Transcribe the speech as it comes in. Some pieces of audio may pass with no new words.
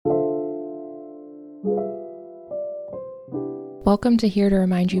Welcome to Here to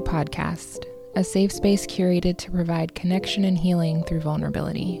Remind You podcast, a safe space curated to provide connection and healing through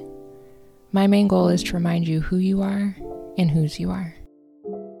vulnerability. My main goal is to remind you who you are and whose you are.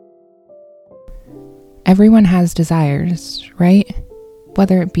 Everyone has desires, right?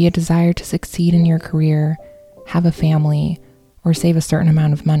 Whether it be a desire to succeed in your career, have a family, or save a certain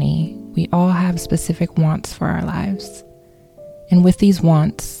amount of money, we all have specific wants for our lives. And with these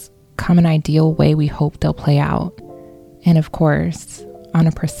wants come an ideal way we hope they'll play out. And of course, on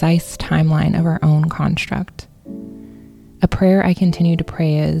a precise timeline of our own construct. A prayer I continue to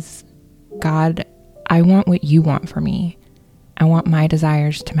pray is, God, I want what you want for me. I want my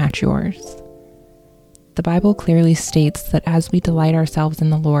desires to match yours. The Bible clearly states that as we delight ourselves in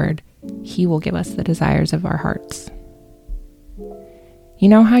the Lord, He will give us the desires of our hearts. You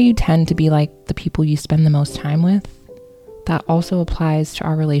know how you tend to be like the people you spend the most time with? That also applies to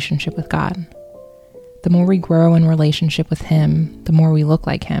our relationship with God. The more we grow in relationship with Him, the more we look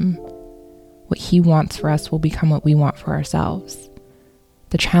like Him. What He wants for us will become what we want for ourselves.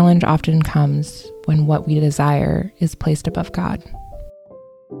 The challenge often comes when what we desire is placed above God.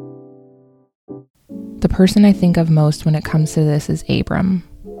 The person I think of most when it comes to this is Abram,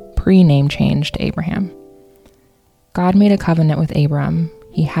 pre-name change to Abraham. God made a covenant with Abram.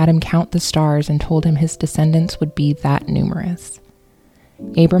 He had him count the stars and told him his descendants would be that numerous.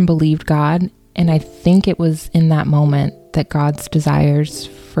 Abram believed God, and I think it was in that moment that God's desires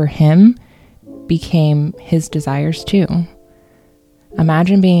for him became his desires too.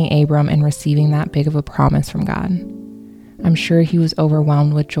 Imagine being Abram and receiving that big of a promise from God. I'm sure he was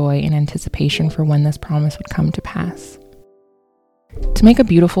overwhelmed with joy and anticipation for when this promise would come to pass. To make a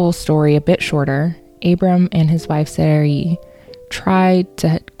beautiful story a bit shorter, Abram and his wife Sarai tried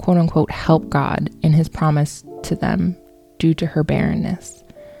to quote-unquote help God in his promise to them due to her barrenness,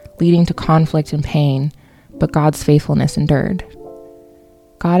 leading to conflict and pain, but God's faithfulness endured.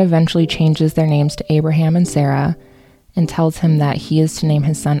 God eventually changes their names to Abraham and Sarah and tells him that he is to name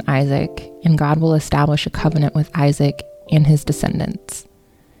his son Isaac, and God will establish a covenant with Isaac and his descendants,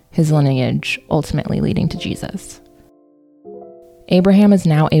 his lineage ultimately leading to Jesus. Abraham is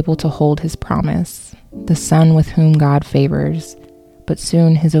now able to hold his promise, the son with whom God favors, but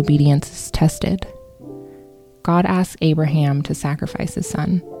soon his obedience is tested. God asks Abraham to sacrifice his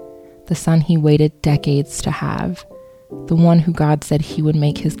son, the son he waited decades to have, the one who God said he would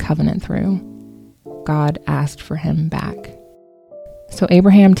make his covenant through. God asked for him back. So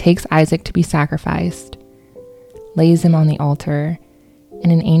Abraham takes Isaac to be sacrificed, lays him on the altar,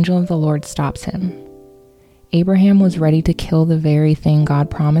 and an angel of the Lord stops him. Abraham was ready to kill the very thing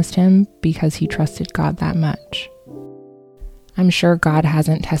God promised him because he trusted God that much. I'm sure God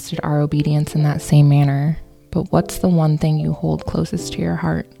hasn't tested our obedience in that same manner, but what's the one thing you hold closest to your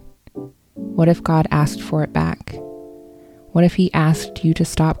heart? What if God asked for it back? What if He asked you to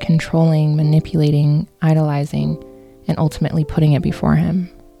stop controlling, manipulating, idolizing, and ultimately putting it before Him?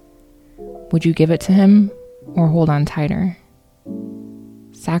 Would you give it to Him or hold on tighter?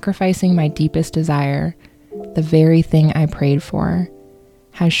 Sacrificing my deepest desire, the very thing I prayed for,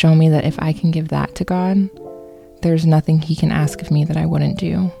 has shown me that if I can give that to God, there's nothing He can ask of me that I wouldn't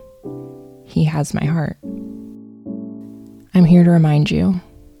do. He has my heart. I'm here to remind you,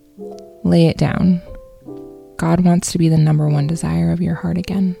 lay it down. God wants to be the number one desire of your heart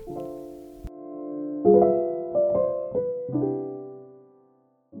again.